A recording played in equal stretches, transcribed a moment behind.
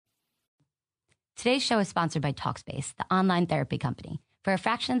Today's show is sponsored by Talkspace, the online therapy company. For a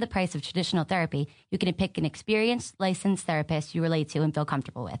fraction of the price of traditional therapy, you can pick an experienced, licensed therapist you relate to and feel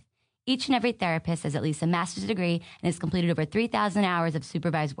comfortable with. Each and every therapist has at least a master's degree and has completed over 3,000 hours of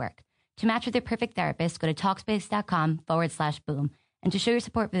supervised work. To match with your perfect therapist, go to Talkspace.com/boom. And to show your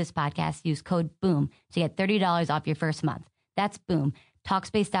support for this podcast, use code BOOM to get $30 off your first month. That's BOOM.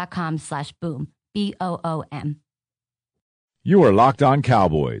 Talkspace.com/boom. BOOM. You are Locked On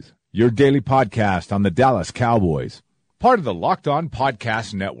Cowboys, your daily podcast on the Dallas Cowboys. Part of the Locked On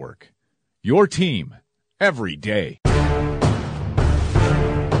Podcast Network. Your team every day.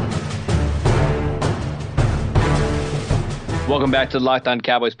 Welcome back to the Locked On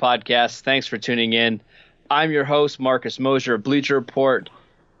Cowboys podcast. Thanks for tuning in. I'm your host, Marcus Mosher of Bleacher Report.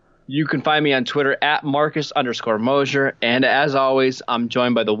 You can find me on Twitter at Marcus_Mosher. And as always, I'm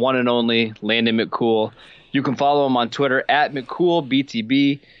joined by the one and only Landon McCool. You can follow him on Twitter at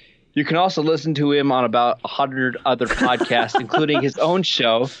McCoolBTB. You can also listen to him on about 100 other podcasts, including his own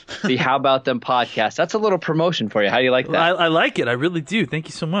show, the How About Them podcast. That's a little promotion for you. How do you like that? I like it. I really do. Thank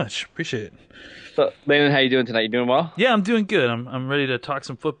you so much. Appreciate it. So, Landon, how you doing tonight? You doing well? Yeah, I'm doing good. I'm ready to talk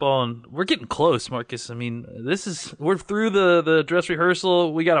some football, and we're getting close, Marcus. I mean, we're through the dress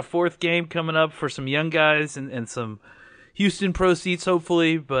rehearsal. We got a fourth game coming up for some young guys and some Houston pro seats,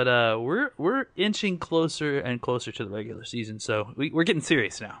 hopefully. But we're inching closer and closer to the regular season, so we're getting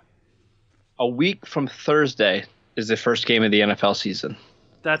serious now. A week from Thursday is the first game of the NFL season.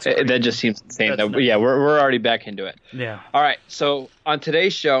 That just seems insane. Yeah, we're already back into it. Yeah. All right. So on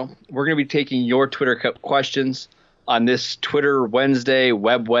today's show, we're going to be taking your Twitter questions on this Twitter Wednesday,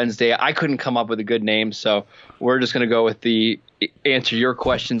 Web Wednesday. I couldn't come up with a good name, so we're just going to go with the answer your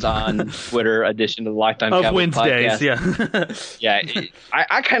questions on Twitter edition of the Locked On Cowboys Wednesdays. podcast. Yeah. Yeah.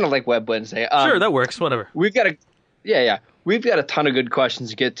 I kind of like Web Wednesday. Sure, that works. Whatever. We've got a ton of good questions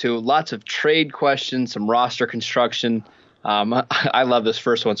to get to. Lots of trade questions, some roster construction. I love this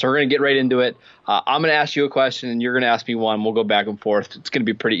first one, so we're going to get right into it. I'm going to ask you a question, and you're going to ask me one. We'll go back and forth. It's going to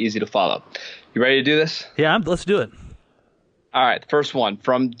be pretty easy to follow. You ready to do this? Yeah, let's do it. All right, first one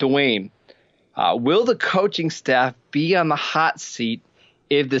from Dwayne. Will the coaching staff be on the hot seat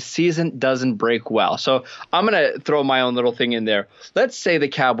if the season doesn't break well? So I'm going to throw my own little thing in there. Let's say the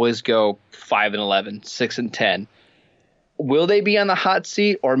Cowboys go 5-11, 6-10. Will they be on the hot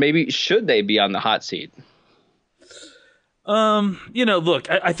seat, or maybe should they be on the hot seat? Look,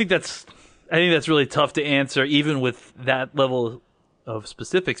 I think that's really tough to answer, even with that level of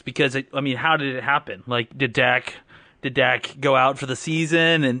specifics, because how did it happen? Like, did Dak go out for the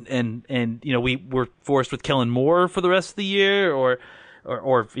season, and we were forced with Kellen Moore for the rest of the year, or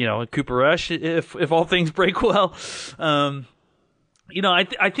Cooper Rush if all things break well? I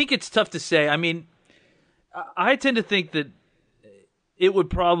think it's tough to say. I mean, I tend to think that it would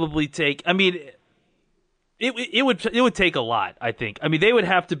probably take. I mean, it would take a lot, I think. I mean, they would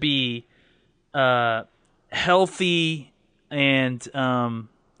have to be healthy and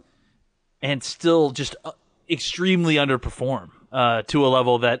still just extremely underperform to a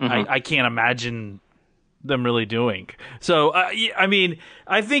level that I can't imagine them really doing. So, I mean,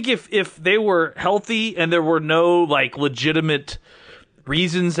 I think if they were healthy and there were no legitimate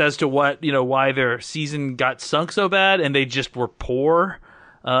reasons as to why their season got sunk so bad and they just were poor,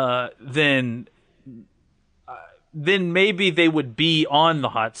 then maybe they would be on the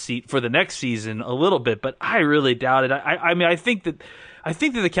hot seat for the next season a little bit, but I really doubt it. I think that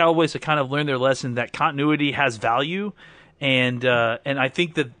the Cowboys have kind of learned their lesson that continuity has value, and I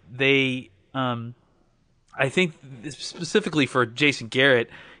think that they, I think specifically for Jason Garrett,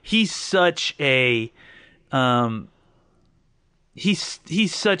 he's such a,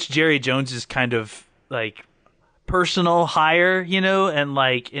 he's such Jerry Jones's kind of personal hire, and he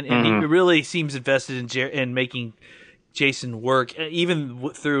really seems invested in making Jason work, even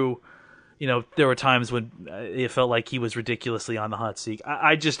through, there were times when it felt like he was ridiculously on the hot seat.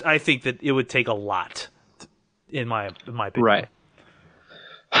 I think that it would take a lot, in my opinion. Right.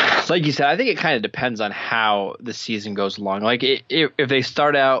 Like you said, I think it kind of depends on how the season goes along. Like if they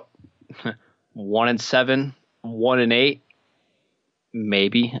start out 1-7, 1-8,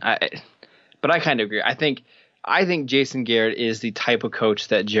 maybe. But I kind of agree. I think Jason Garrett is the type of coach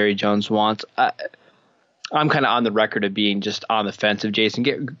that Jerry Jones wants. I'm kind of on the record of being just on the fence of Jason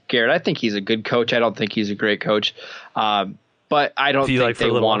Garrett. I think he's a good coach. I don't think he's a great coach. But I don't think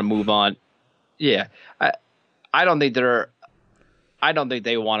they want to move on. Yeah. I don't think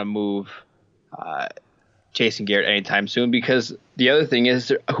they want to move Jason Garrett anytime soon, because the other thing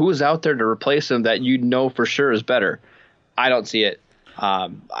is, who's out there to replace him that for sure is better? I don't see it. I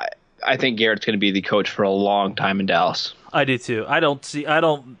think Garrett's going to be the coach for a long time in Dallas. I do too.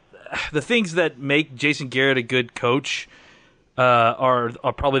 the things that make Jason Garrett a good coach are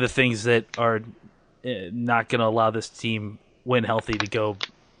probably the things that are not going to allow this team, when healthy, to go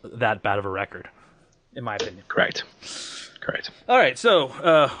that bad of a record, in my opinion. Correct. All right,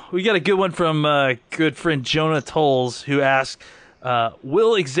 so we got a good one from good friend Jonah Tolles, who asked,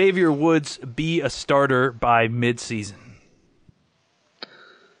 will Xavier Woods be a starter by midseason?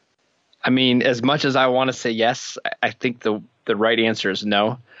 I mean, as much as I want to say yes, I think the right answer is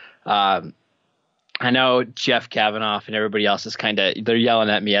no. I know Jeff Kavanaugh and everybody else is they're yelling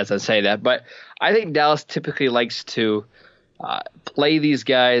at me as I say that, but I think Dallas typically likes to play these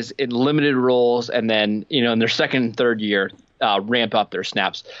guys in limited roles and then, in their second and third year, ramp up their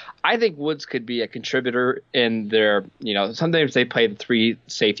snaps. I think Woods could be a contributor in their, sometimes they play the 3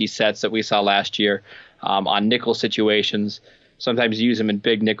 safety sets that we saw last year on nickel situations. Sometimes use him in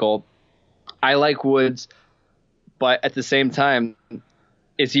big nickel. I like Woods, but at the same time,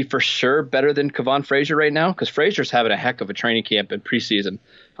 is he for sure better than Kavon Frazier right now? Because Frazier's having a heck of a training camp in preseason.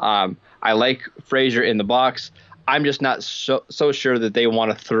 I like Frazier in the box. I'm just not so sure that they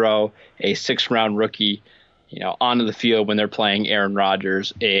want to throw a 6th-round rookie, onto the field when they're playing Aaron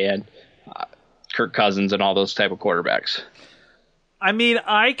Rodgers and Kirk Cousins and all those type of quarterbacks. I mean,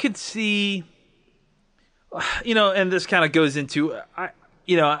 I could see, and this kind of goes into,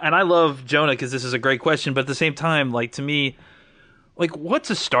 and I love Jonah because this is a great question, but at the same time, to me, what's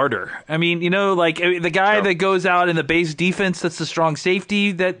a starter? I mean, the guy that goes out in the base defense, that's the strong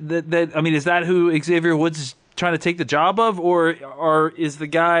safety. That I mean, is that who Xavier Woods is trying to take the job of, or is the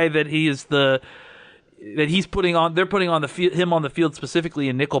guy that he's putting on? They're putting on him on the field specifically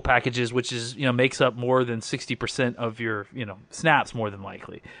in nickel packages, which is makes up more than 60% of your snaps, more than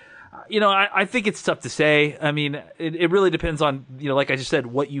likely. I think it's tough to say. I mean, it really depends on like I just said,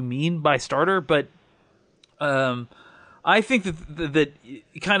 what you mean by starter, but. I think that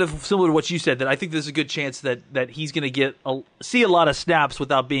kind of similar to what you said, that I think there's a good chance that he's going to see a lot of snaps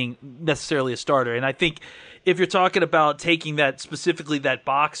without being necessarily a starter. And I think if you're talking about taking specifically that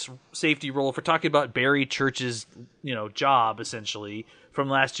box safety role, if we're talking about Barry Church's job essentially from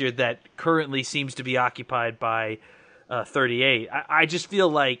last year that currently seems to be occupied by 38, I just feel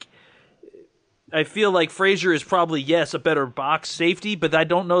like Frazier is probably a better box safety, but I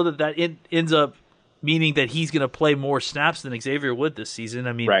don't know that ends up meaning that he's going to play more snaps than Xavier Wood this season.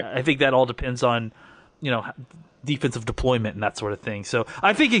 I mean, right. I think that all depends on, defensive deployment and that sort of thing. So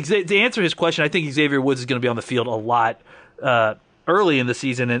I think to answer his question, I think Xavier Woods is going to be on the field a lot early in the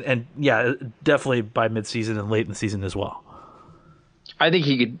season and definitely by midseason and late in the season as well. I think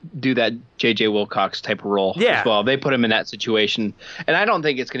he could do that J.J. Wilcox type of role as well. They put him in that situation. And I don't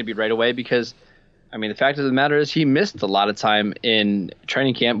think it's going to be right away because I mean, the fact of the matter is he missed a lot of time in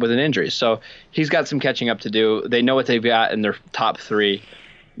training camp with an injury. So he's got some catching up to do. They know what they've got in their top 3.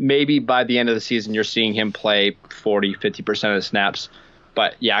 Maybe by the end of the season, you're seeing him play 40, 50% of the snaps.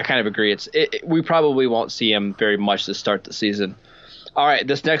 But, yeah, I kind of agree. We probably won't see him very much to start the season. All right,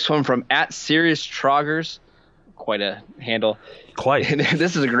 this next one from @SeriousTroggers. Quite a handle. Quite.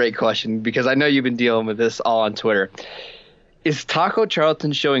 This is a great question because I know you've been dealing with this all on Twitter. Is Taco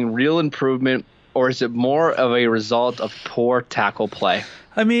Charlton showing real improvement, or is it more of a result of poor tackle play?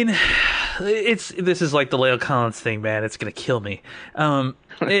 I mean, this is like the La'el Collins thing, man. It's going to kill me. Taco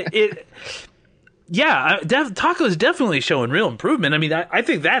is definitely showing real improvement. I mean, I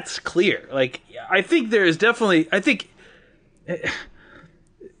think that's clear. I think there is definitely. I think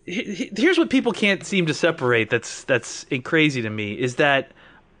here's what people can't seem to separate. That's crazy to me is that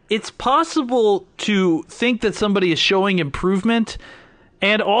it's possible to think that somebody is showing improvement.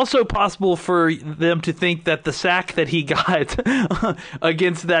 And also possible for them to think that the sack that he got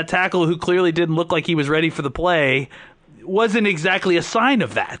against that tackle who clearly didn't look like he was ready for the play wasn't exactly a sign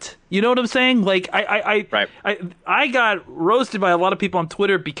of that. You know what I'm saying? I got roasted by a lot of people on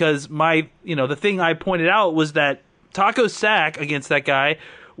Twitter because the thing I pointed out was that Taco's sack against that guy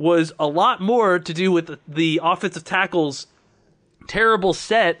was a lot more to do with the offensive tackle's terrible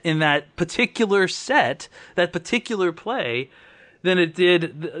set in that particular play, than it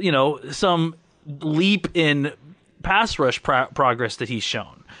did, some leap in pass rush progress that he's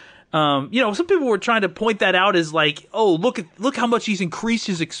shown. Some people were trying to point that out as look how much he's increased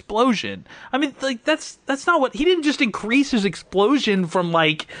his explosion. I mean, that's not what he didn't just increase his explosion from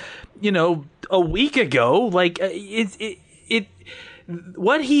a week ago.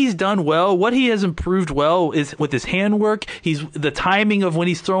 what he's done well, what he has improved well is with his handwork. He's the timing of when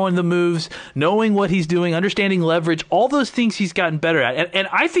he's throwing the moves, knowing what he's doing, understanding leverage, all those things he's gotten better at. And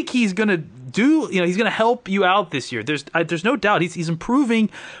I think he's going to he's going to help you out this year. There's no doubt. He's improving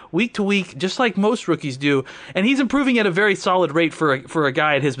week to week, just like most rookies do. And he's improving at a very solid rate for a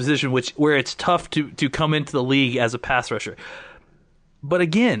guy at his position, where it's tough to come into the league as a pass rusher. But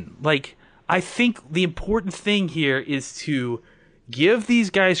again, like, I think the important thing here is to give these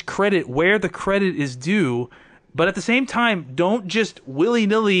guys credit where the credit is due, but at the same time, don't just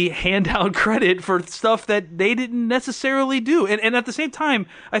willy-nilly hand out credit for stuff that they didn't necessarily do. And at the same time,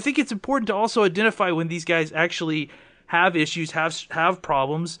 I think it's important to also identify when these guys actually have issues, have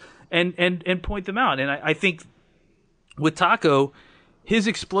problems, and point them out. And I think with Taco, his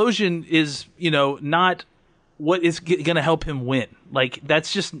explosion is, not what is going to help him win. Like,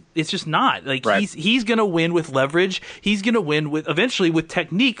 it's just not. Like, right. He's going to win with leverage. He's going to win eventually with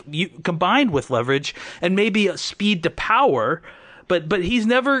technique combined with leverage and maybe a speed to power. But he's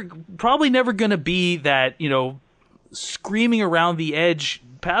probably never going to be that, screaming around the edge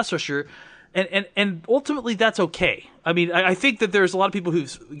pass rusher. And ultimately that's okay. I mean, I think that there's a lot of people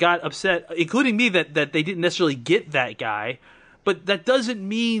who've got upset, including me, that they didn't necessarily get that guy. But that doesn't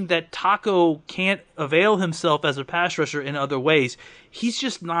mean that Taco can't avail himself as a pass rusher in other ways. He's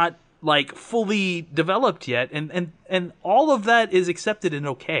just not, like, fully developed yet, and all of that is accepted and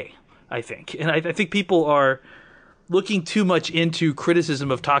okay, I think. And I think people are looking too much into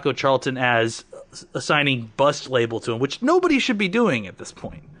criticism of Taco Charlton as assigning bust label to him, which nobody should be doing at this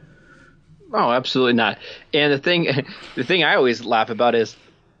point. Oh, absolutely not. And the thing I always laugh about is,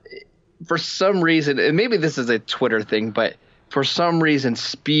 for some reason, and maybe this is a Twitter thing, but for some reason,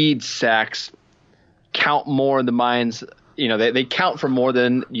 speed sacks count more in the minds. They count for more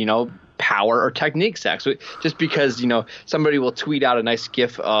than, power or technique sacks. So just because, somebody will tweet out a nice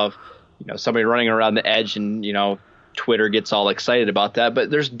GIF of, somebody running around the edge and, Twitter gets all excited about that.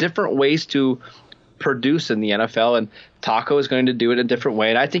 But there's different ways to produce in the NFL, and Taco is going to do it a different way.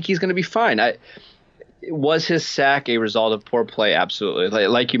 And I think he's going to be fine. Was his sack a result of poor play? Absolutely.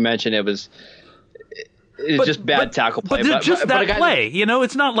 Like you mentioned, it's just bad tackle play. But just that play,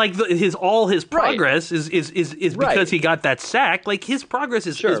 it's not like all his progress right. is because he got that sack. Like, his progress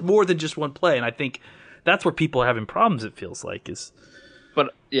is more than just one play, and I think that's where people are having problems. It feels like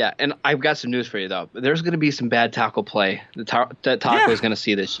But yeah, and I've got some news for you though. There's going to be some bad tackle play that Taco is going to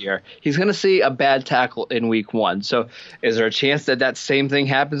see this year. He's going to see a bad tackle in week 1. So is there a chance that same thing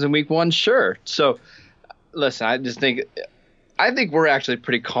happens in week 1? Sure. So listen, I think we're actually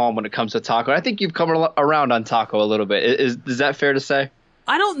pretty calm when it comes to Taco. I think you've come around on Taco a little bit. Is that fair to say?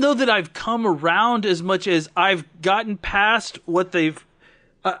 I don't know that I've come around as much as I've gotten past what they've.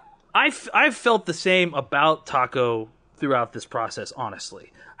 I've felt the same about Taco throughout this process.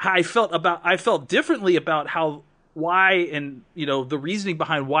 Honestly, I felt differently about why and the reasoning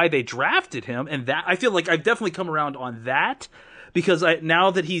behind why they drafted him, and that I feel like I've definitely come around on that because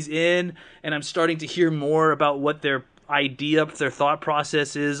now that he's in, and I'm starting to hear more about what their thought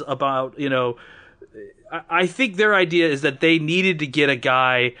process is about, I think their idea is that they needed to get a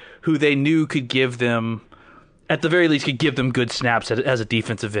guy who they knew could give them, at the very least, could give them good snaps as a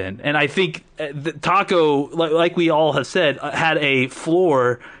defensive end. And I think Taco, like we all have said, had a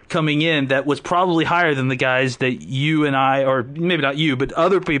floor coming in that was probably higher than the guys that you and I, or maybe not you, but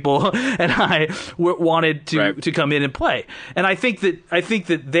other people and I wanted to come in and play. And I think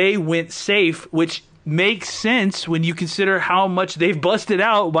that they went safe, which makes sense when you consider how much they've busted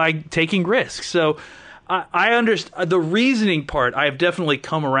out by taking risks. So I understand the reasoning part. I've definitely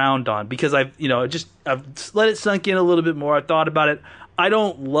come around on because I've let it sink in a little bit more. I thought about it. I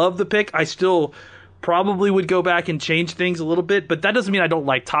don't love the pick. I still probably would go back and change things a little bit, but that doesn't mean I don't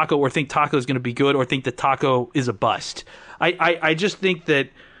like Taco or think Taco is going to be good or think that Taco is a bust. I just think that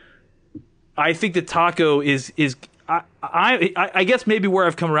Taco is. I guess maybe where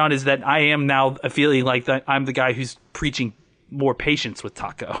I've come around is that I am now feeling like that I'm the guy who's preaching more patience with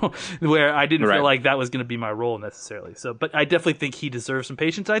Taco, where I didn't feel like that was going to be my role necessarily. So, but I definitely think he deserves some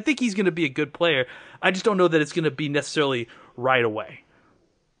patience. I think he's going to be a good player. I just don't know that it's going to be necessarily right away.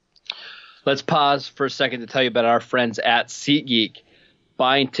 Let's pause for a second to tell you about our friends at SeatGeek.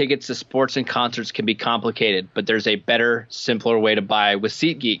 Buying tickets to sports and concerts can be complicated, but there's a better, simpler way to buy with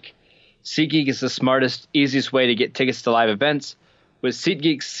SeatGeek. SeatGeek is the smartest, easiest way to get tickets to live events. With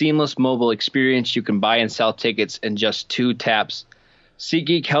SeatGeek's seamless mobile experience, you can buy and sell tickets in just 2 taps.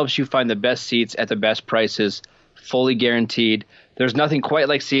 SeatGeek helps you find the best seats at the best prices, fully guaranteed. There's nothing quite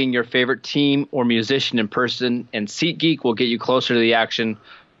like seeing your favorite team or musician in person, and SeatGeek will get you closer to the action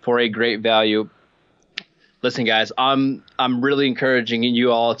for a great value. listen, guys, I'm really encouraging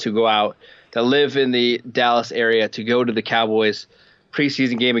you all to go out, that live in the Dallas area, to go to the Cowboys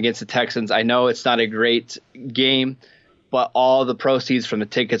preseason game against the Texans. I know it's not a great game, but all the proceeds from the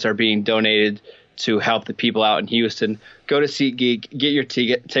tickets are being donated to help the people out in Houston. Go to SeatGeek, get your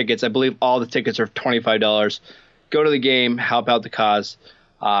tickets. I believe all the tickets are $25. Go to the game, help out the cause.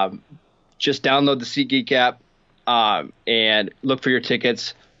 Just download the SeatGeek app and look for your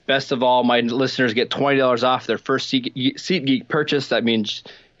tickets. Best of all, my listeners get $20 off their first SeatGeek purchase. That means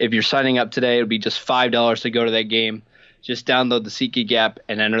if you're signing up today, it would be just $5 to go to that game. Just download the SeatGeek app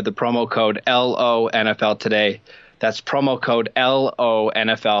and enter the promo code LONFL today. That's promo code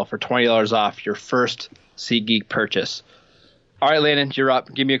LONFL for $20 off your first SeatGeek purchase. All right, Landon, you're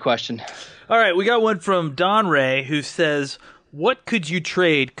up. Give me a question. All right, we got one from Don Ray who says, what could you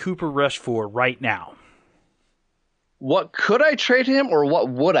trade Cooper Rush for right now? What could I trade him, or what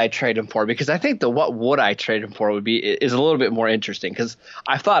would I trade him for? Because I think the what would I trade him for is a little bit more interesting, because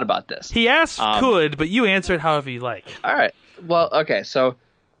I've thought about this. He asked could, but you answered however you like. All right. Well, okay. So,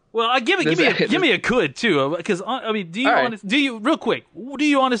 give me a could too, because I mean, do you real quick? Do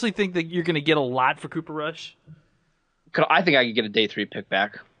you honestly think that you're going to get a lot for Cooper Rush? I think I could get a day 3 pick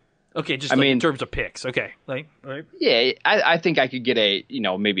back. Okay, in terms of picks. Okay, right. Yeah, I think I could get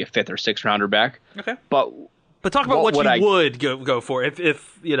maybe a 5th or 6th rounder back. Okay, but talk about what you would go for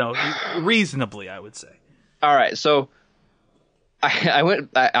if reasonably, I would say. All right, so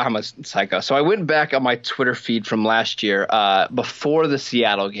I'm a psycho. So I went back on my Twitter feed from last year before the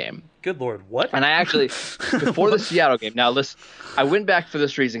Seattle game. Good Lord, what? And I actually, before the Seattle game, now listen, I went back for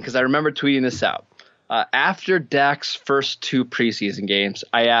this reason because I remember tweeting this out. After Dak's first 2 preseason games,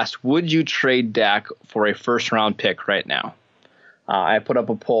 I asked, would you trade Dak for a first-round pick right now? I put up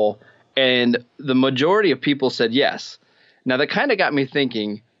a poll, and the majority of people said yes. Now, that kind of got me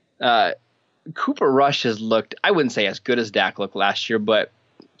thinking, Cooper Rush has looked, I wouldn't say as good as Dak looked last year, but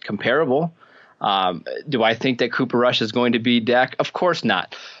comparable. Do I think that Cooper Rush is going to be Dak? Of course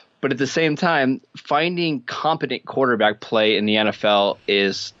not. But at the same time, finding competent quarterback play in the NFL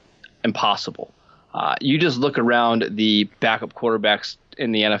is impossible. You just look around the backup quarterbacks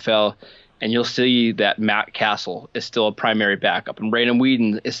in the NFL, and you'll see that Matt Castle is still a primary backup, and Brandon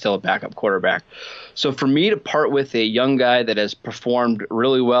Weeden is still a backup quarterback. So for me to part with a young guy that has performed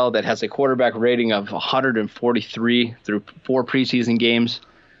really well, that has a quarterback rating of 143 through 4 preseason games,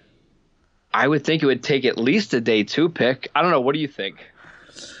 I would think it would take at least a day 2 pick. I don't know. What do you think?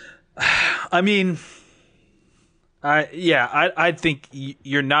 I mean, I think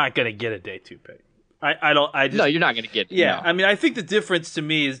you're not going to get a day 2 pick. No, you're not going to get it. Yeah, no. I mean, I think the difference to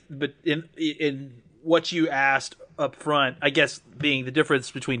me is, but in what you asked up front, I guess being the difference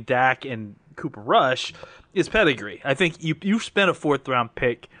between Dak and Cooper Rush is pedigree. I think you spent a 4th round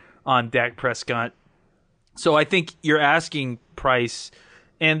pick on Dak Prescott, so I think you're asking price,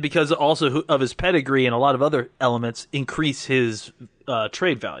 and because also of his pedigree and a lot of other elements, increase his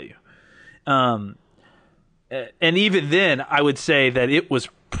trade value. And even then, I would say that it was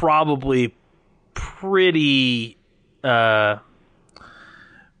probably pretty much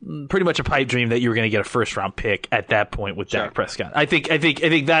a pipe dream that you were going to get a 1st round pick at that point with Dak Prescott. I think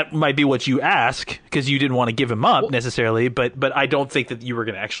that might be what you ask because you didn't want to give him up necessarily, but I don't think that you were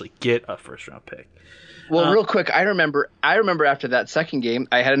going to actually get a 1st round pick. Well, real quick, I remember after that second game,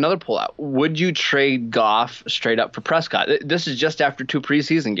 I had another pull out. Would you trade Goff straight up for Prescott? This is just after 2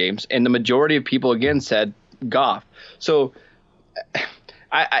 preseason games, and the majority of people again said Goff. So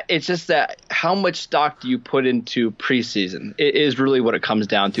it's just that how much stock do you put into preseason? It is really what it comes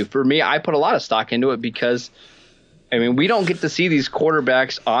down to. For me, I put a lot of stock into it because, I mean, we don't get to see these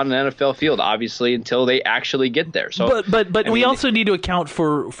quarterbacks on an NFL field, obviously, until they actually get there. So, but we also need to account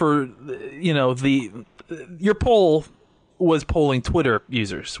for your poll was polling Twitter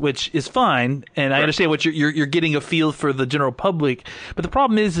users, which is fine, and I understand what you're getting a feel for the general public. But the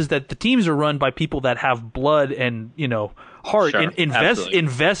problem is that the teams are run by people that have blood and heart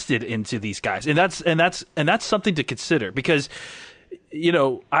invested into these guys, and that's something to consider because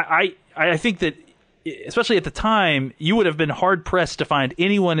I think that especially at the time you would have been hard pressed to find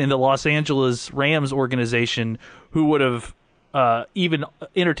anyone in the Los Angeles Rams organization who would have even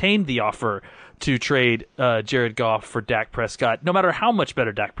entertained the offer to trade Jared Goff for Dak Prescott, no matter how much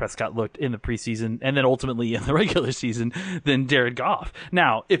better Dak Prescott looked in the preseason and then ultimately in the regular season than Jared Goff.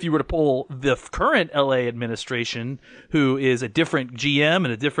 Now, if you were to poll the current LA administration, who is a different GM and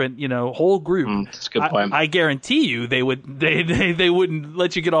a different whole group, that's a good point. I guarantee you they wouldn't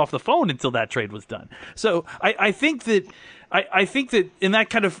let you get off the phone until that trade was done. So I think that. I think that, and that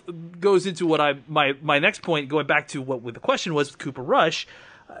kind of goes into what my next point, going back to what the question was with Cooper Rush.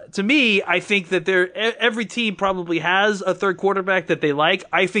 to me, I think that every team probably has a third quarterback that they like.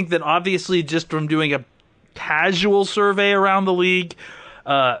 I think that obviously just from doing a casual survey around the league,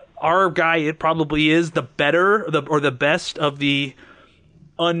 our guy, it probably is the best of the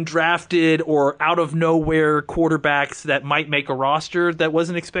undrafted or out of nowhere quarterbacks that might make a roster that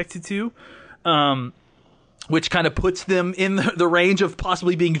wasn't expected to, which kind of puts them in the range of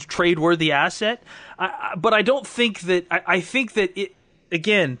possibly being a trade-worthy asset. But I don't think that. I think that it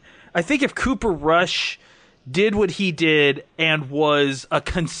again. I think if Cooper Rush did what he did and was a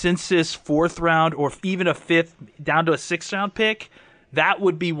consensus 4th round or even a 5th down to a 6th round pick, that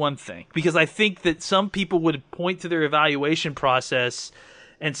would be one thing. Because I think that some people would point to their evaluation process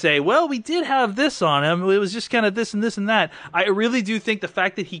and say, well, we did have this on him. It was just kind of this and this and that. I really do think the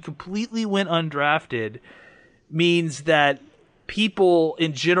fact that he completely went undrafted means that people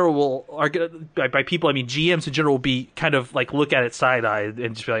in general are going to, by people, I mean GMs in general, will be kind of like look at it side-eyed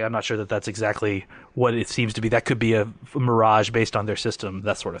and just be like, I'm not sure that that's exactly what it seems to be. That could be a mirage based on their system,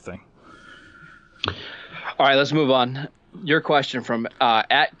 that sort of thing. All right, let's move on. Your question from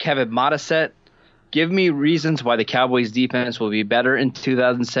at Kevin Modisette. Give me reasons why the Cowboys defense will be better in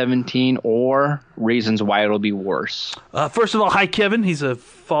 2017 or reasons why it'll be worse. First of all, hi, Kevin. He's a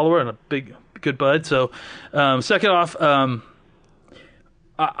follower and a good bud. So second off,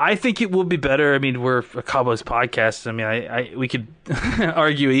 I think it will be better. I mean, we're a Cowboys podcast. I mean, we could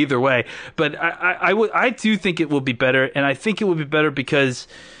argue either way, but I do think it will be better, and I think it will be better because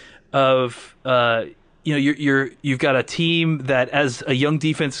of you've got a team that as a young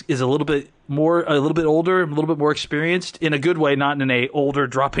defense is a little bit older, a little bit more experienced in a good way, not in a older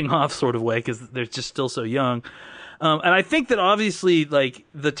dropping off sort of way because they're just still so young. And I think that obviously, like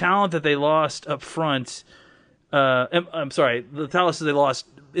the talent that they lost up front. The talent that they lost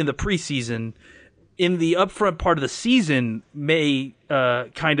in the preseason, in the upfront part of the season, may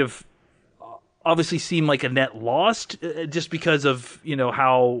kind of obviously seem like a net lost just because of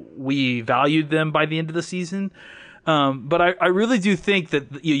how we valued them by the end of the season. But I really do think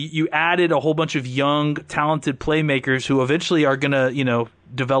that you added a whole bunch of young, talented playmakers who eventually are going to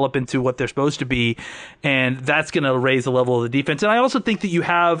develop into what they're supposed to be, and that's going to raise the level of the defense. And I also think that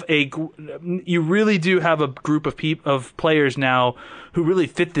you really do have a group of players now who really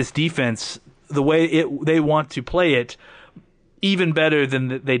fit this defense the way they want to play it, even better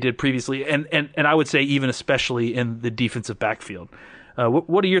than they did previously, and I would say even especially in the defensive backfield.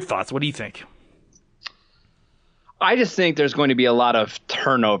 What are your thoughts? What do you think? I just think there's going to be a lot of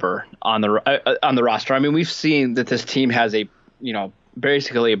turnover on the roster. I mean, we've seen that this team has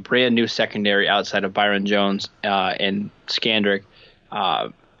basically a brand new secondary outside of Byron Jones and Skandrick.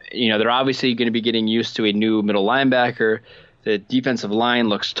 They're obviously going to be getting used to a new middle linebacker. The defensive line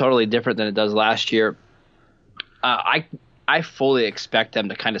looks totally different than it does last year. I fully expect them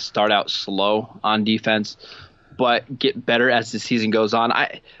to kind of start out slow on defense, but get better as the season goes on.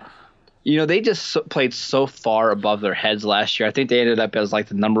 They just played so far above their heads last year. I think they ended up as like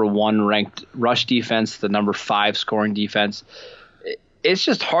the number 1 ranked rush defense, the number 5 scoring defense. It's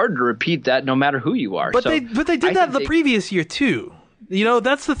just hard to repeat that no matter who you are. But they did that the previous year too.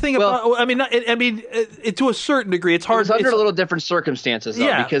 That's the thing about. I mean, to a certain degree, it's hard. It was under a little different circumstances,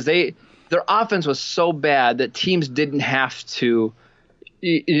 though, because their offense was so bad that teams didn't have to.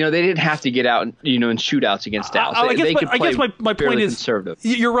 They didn't have to get out in shootouts against Dallas. I guess my point is conservative.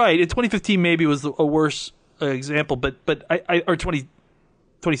 You're right. In 2015, maybe was a worse example, or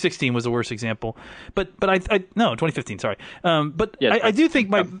 2016 was a worse example. But no, 2015. Sorry. I do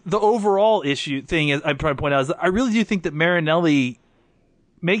think the overall issue thing is I'm trying to point out is that I really do think that Marinelli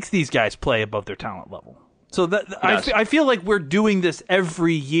makes these guys play above their talent level. So that I feel like we're doing this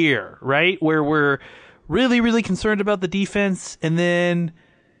every year, right? Where we're really, really concerned about the defense, and then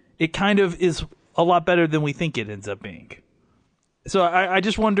it kind of is a lot better than we think it ends up being. So I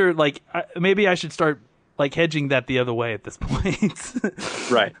just wonder, maybe I should start hedging that the other way at this point.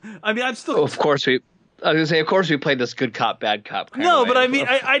 Right. I mean, I'm still. Of course we played this good cop, bad cop. No, but I mean,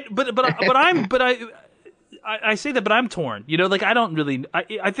 I say that, but I'm torn. I don't really.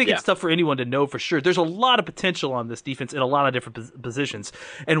 I think it's tough for anyone to know for sure. There's a lot of potential on this defense in a lot of different positions,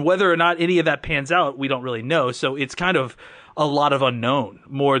 and whether or not any of that pans out, we don't really know. So it's kind of a lot of unknown,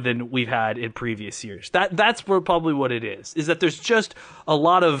 more than we've had in previous years. That's probably what it is. Is that there's just a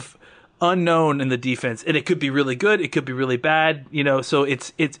lot of unknown in the defense, and it could be really good, it could be really bad. So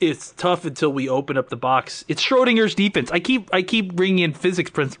it's tough until we open up the box. It's Schrodinger's defense. I keep bringing in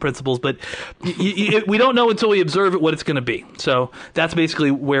physics principles, but we don't know until we observe it what it's going to be. So that's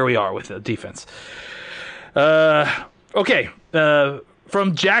basically where we are with the defense. Okay,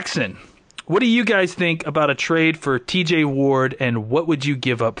 from Jackson. What do you guys think about a trade for TJ Ward, and what would you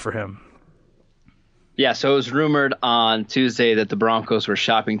give up for him? Yeah, so it was rumored on Tuesday that the Broncos were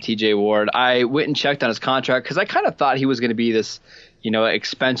shopping TJ Ward. I went and checked on his contract because I kind of thought he was going to be this,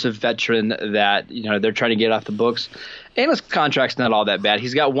 expensive veteran that, they're trying to get off the books. And his contract's not all that bad.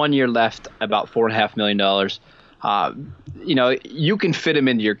 He's got 1 year left, about $4.5 million. You can fit him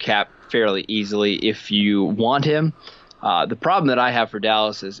into your cap fairly easily if you want him. The problem that I have for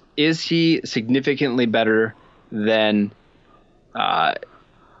Dallas is he significantly better than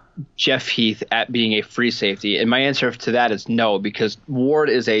Jeff Heath at being a free safety? And my answer to that is no, because Ward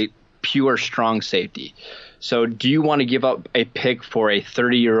is a pure strong safety. So do you want to give up a pick for a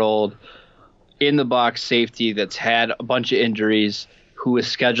 30-year-old in-the-box safety that's had a bunch of injuries, who is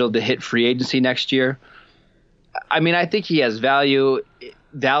scheduled to hit free agency next year? I mean, I think he has value.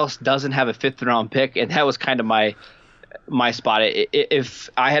 Dallas doesn't have a fifth-round pick, and that was kind of my spot. If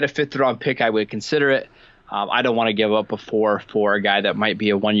I had a fifth-round pick, I would consider it. I don't want to give up a 4 for a guy that might be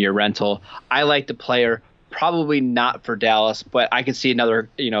a 1 year rental. I like the player, probably not for Dallas, but I can see another,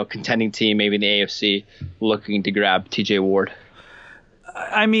 contending team, maybe in the AFC, looking to grab TJ Ward.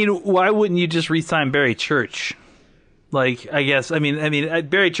 I mean, why wouldn't you just re-sign Barry Church? Barry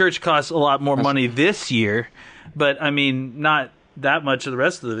Church costs a lot more money this year, but not that much of the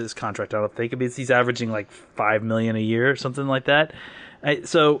rest of his contract, I don't think. I mean, he's averaging like $5 million a year or something like that.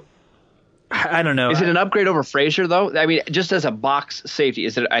 I don't know. Is it an upgrade over Frazier, though? I mean, just as a box safety,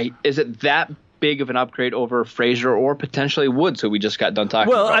 is it that big of an upgrade over Frazier or potentially Woods, who we just got done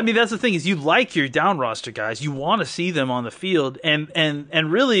talking about? Well, I mean, that's the thing, is you like your down roster guys. You want to see them on the field. And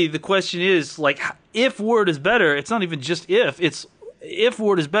really the question is, like, if Ward is better, it's not even just if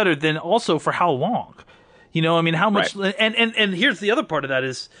Ward is better, then also for how long? How much? Right. And here's the other part of that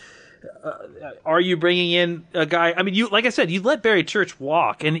is, are you bringing in a guy? I mean, like I said, you let Barry Church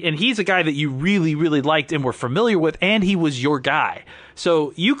walk, and he's a guy that you really, really liked and were familiar with, and he was your guy.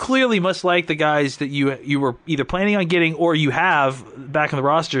 So you clearly must like the guys that you were either planning on getting or you have back on the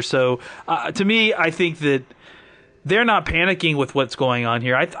roster. So to me, I think that they're not panicking with what's going on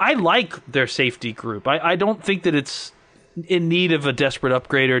here. I like their safety group. I don't think that it's in need of a desperate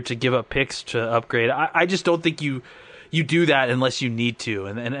upgrader to give up picks to upgrade. I just don't think you do that unless you need to,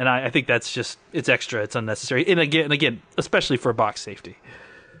 and I think that's just, it's extra, it's unnecessary, and again, especially for a box safety.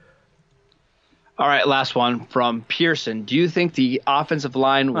 All right, last one from Pearson. Do you think the offensive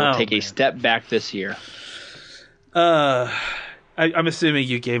line will take a step back this year? I'm assuming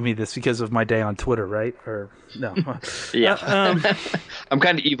you gave me this because of my day on Twitter, right? Or no? Yeah, I'm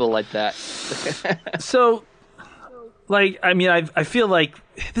kind of evil like that. So. I feel like,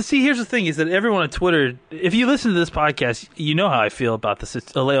 here's the thing, is that everyone on Twitter, if you listen to this podcast, you know how I feel about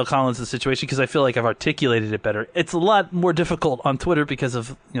La'el Collins' situation, because I feel like I've articulated it better. It's a lot more difficult on Twitter because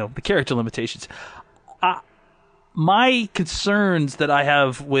of, the character limitations. My concerns that I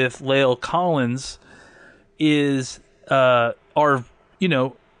have with La'el Collins are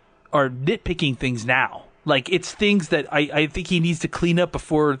nitpicking things now. Like, it's things that I think he needs to clean up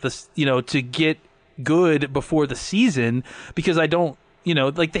before to get good before the season, because I don't,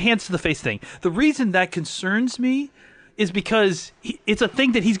 like the hands to the face thing. The reason that concerns me is because it's a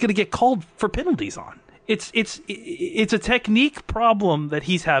thing that he's going to get called for penalties on. It's a technique problem that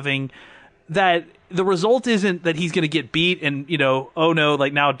he's having, that the result isn't that he's going to get beat and, oh no,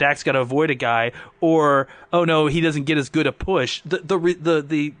 like now Dak's got to avoid a guy, or oh no, he doesn't get as good a push.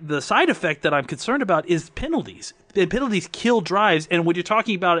 The side effect that I'm concerned about is penalties. And penalties kill drives. And when you're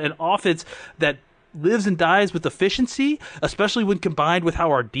talking about an offense that lives and dies with efficiency, especially when combined with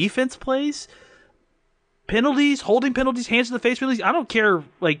how our defense plays, penalties, holding penalties, hands to the face penalties, I don't care,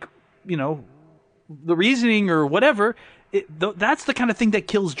 the reasoning or whatever, that's the kind of thing that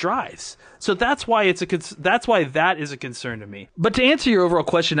kills drives. So that's why that is a concern to me. But to answer your overall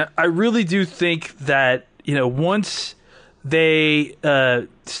question, I really do think that, once they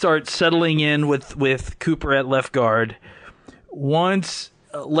start settling in with Cooper at left guard, once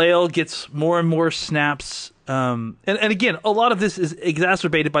La'el gets more and more snaps. And again, a lot of this is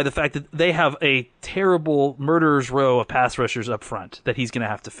exacerbated by the fact that they have a terrible murderer's row of pass rushers up front that he's going to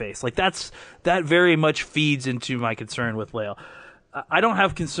have to face. Like, that very much feeds into my concern with La'el. I don't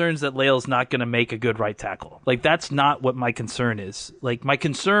have concerns that La'el's not going to make a good right tackle. Like, that's not what my concern is. Like, my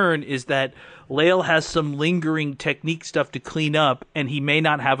concern is that La'el has some lingering technique stuff to clean up, and he may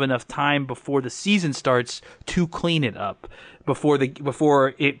not have enough time before the season starts to clean it up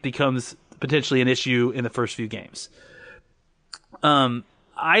before it becomes potentially an issue in the first few games.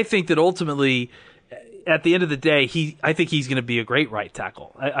 I think that ultimately, at the end of the day, I think he's going to be a great right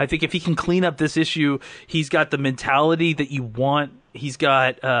tackle. I think if he can clean up this issue, he's got the mentality that you want He's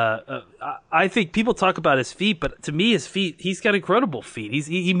got. I think people talk about his feet, but to me, his feet. He's got incredible feet.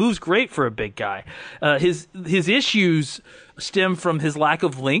 He moves great for a big guy. His issues stem from his lack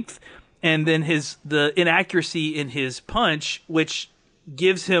of length, and then the inaccuracy in his punch, which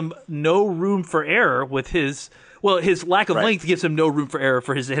gives him no room for error with his. Well, his lack of length gives him no room for error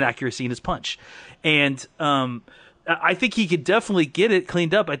for his inaccuracy in his punch, and I think he could definitely get it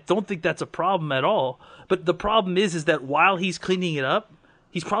cleaned up. I don't think that's a problem at all. But the problem is that while he's cleaning it up,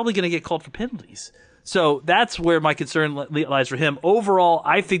 he's probably going to get called for penalties. So that's where my concern lies for him. Overall,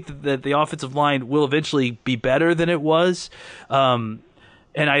 I think that the offensive line will eventually be better than it was. And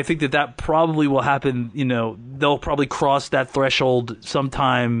I think that probably will happen. They'll probably cross that threshold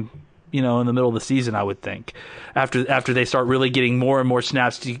sometime, in the middle of the season, I would think, after they start really getting more and more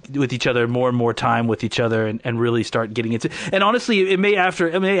snaps with each other, more and more time with each other, and really start getting into. And honestly, it may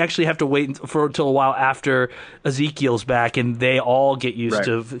actually have to wait until a while after Ezekiel's back and they all get used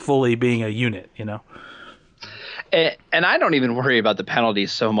to fully being a unit. And I don't even worry about the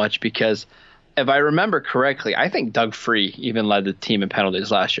penalties so much because if I remember correctly, I think Doug Free even led the team in penalties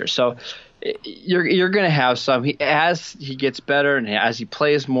last year. So you're going to have some. As he gets better and as he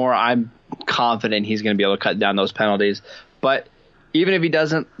plays more, I'm confident he's going to be able to cut down those penalties. But even if he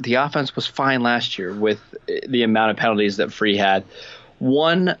doesn't, the offense was fine last year with the amount of penalties that Free had.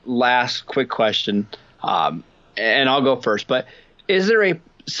 One last quick question, and I'll go first. But is there a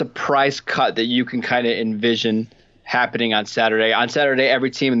surprise cut that you can kind of envision happening on Saturday? On Saturday,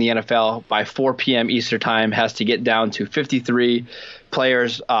 every team in the NFL by 4 p.m. Eastern time has to get down to 53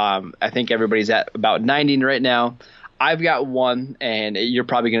 players. I think everybody's at about 90 right now. I've got one, and you're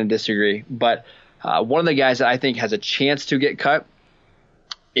probably going to disagree, but one of the guys that I think has a chance to get cut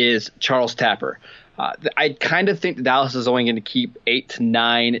is Charles Tapper. I kind of think Dallas is only going to keep 8 to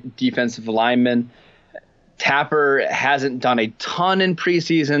 9 defensive linemen. Tapper hasn't done a ton in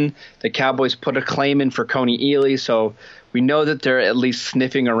preseason. The Cowboys put a claim in for Coney Ealy, so we know that they're at least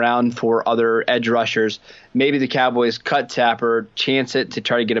sniffing around for other edge rushers. Maybe the Cowboys cut Tapper, chance it to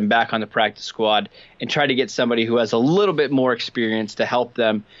try to get him back on the practice squad, and try to get somebody who has a little bit more experience to help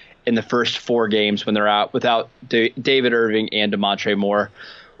them in the first 4 games when they're out without David Irving and DeMontre Moore.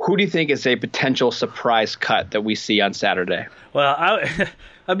 Who do you think is a potential surprise cut that we see on Saturday? Well,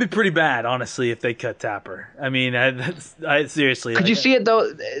 I'd be pretty bad, honestly, if they cut Tapper. I mean, I seriously. Could you see it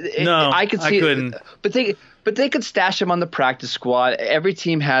though? No, I could see I couldn't. It. But they could stash him on the practice squad. Every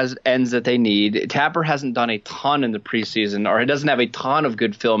team has ends that they need. Tapper hasn't done a ton in the preseason, or he doesn't have a ton of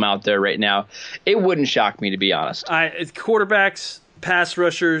good film out there right now. It wouldn't shock me, to be honest. Quarterbacks, pass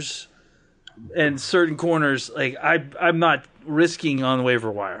rushers, and certain corners, like I'm not risking on the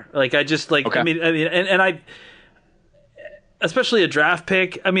waiver wire. Like I just like. Okay. I mean, and I. Especially a draft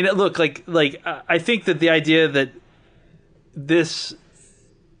pick. I mean, look, like I think that the idea that this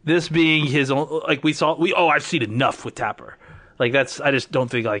being his own, like I've seen enough with Tapper. Like I just don't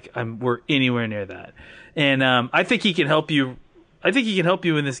think we're anywhere near that. And I think he can help you. I think he can help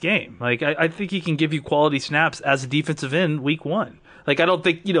you in this game. Like I think he can give you quality snaps as a defensive end week 1. Like I don't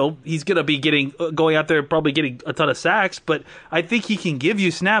think he's gonna be going out there probably getting a ton of sacks, but I think he can give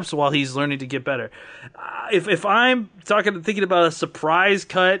you snaps while he's learning to get better. If I'm thinking about a surprise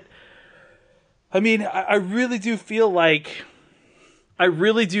cut, I mean I really do feel like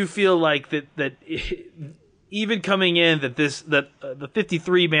that even coming in that the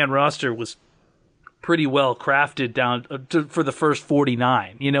 53-man roster was pretty well crafted down for the first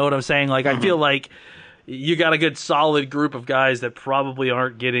 49. You know what I'm saying? Like I feel like you got a good solid group of guys that probably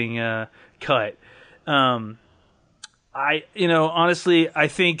aren't getting cut. Honestly, I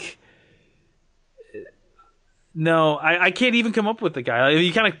think no, I can't even come up with the guy.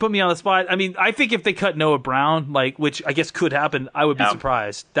 You kind of put me on the spot. I mean, I think if they cut Noah Brown, which I guess could happen, I would be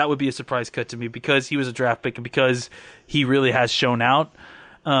surprised. That would be a surprise cut to me because he was a draft pick and because he really has shown out.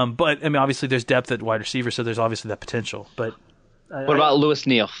 But I mean, obviously there's depth at wide receiver, so there's obviously that potential. But what about Lewis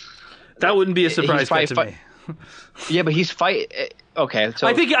Neal? That wouldn't be a surprise cut to me. Yeah, but he's Okay, so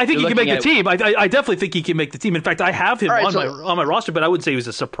I think he can make the team. I definitely think he can make the team. In fact, I have him on my roster, but I wouldn't say he was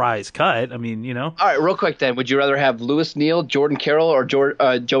a surprise cut. I mean, All right, real quick then, would you rather have Lewis Neal, Jordan Carroll, or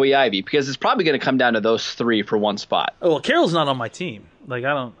Joey Ivy? Because it's probably going to come down to those 3 for one spot. Oh, well, Carroll's not on my team. Like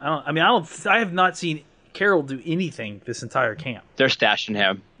I have not seen Carroll do anything this entire camp. They're stashing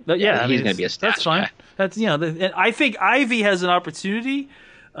him. But yeah, he's going to be a stash. That's fine. Guy. That's I think Ivy has an opportunity,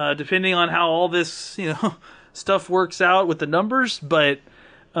 depending on how all this stuff works out with the numbers. But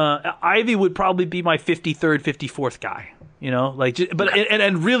Ivy would probably be my 53rd, 54th guy.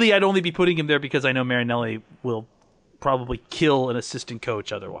 And really, I'd only be putting him there because I know Marinelli will probably kill an assistant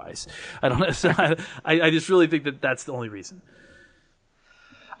coach otherwise. I don't know. So I just really think that that's the only reason.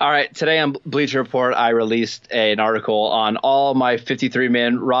 All right, today on Bleacher Report, I released an article on all my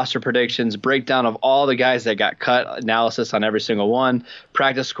 53-man roster predictions, breakdown of all the guys that got cut, analysis on every single one,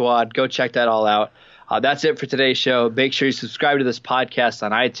 practice squad. Go check that all out. That's it for today's show. Make sure you subscribe to this podcast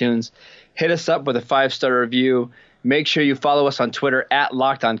on iTunes. Hit us up with a 5-star review. Make sure you follow us on Twitter at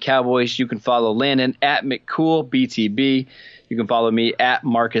Locked On Cowboys. You can follow Landon at McCoolBTB. You can follow me at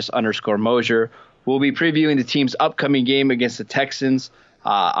Marcus_Mosier. We'll be previewing the team's upcoming game against the Texans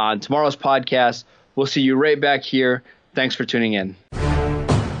on tomorrow's podcast. We'll see you right back here. Thanks for tuning in.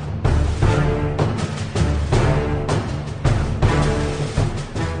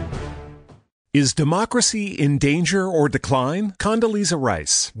 Is democracy in danger or decline? Condoleezza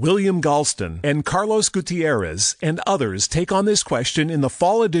Rice, William Galston, and Carlos Gutierrez and others take on this question in the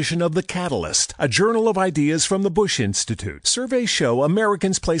fall edition of The Catalyst, a journal of ideas from the Bush Institute. Surveys show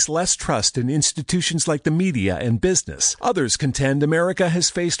Americans place less trust in institutions like the media and business. Others contend America has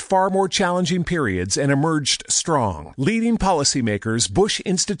faced far more challenging periods and emerged strong. Leading policymakers, Bush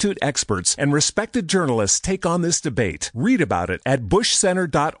Institute experts, and respected journalists take on this debate. Read about it at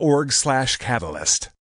bushcenter.org/catalyst.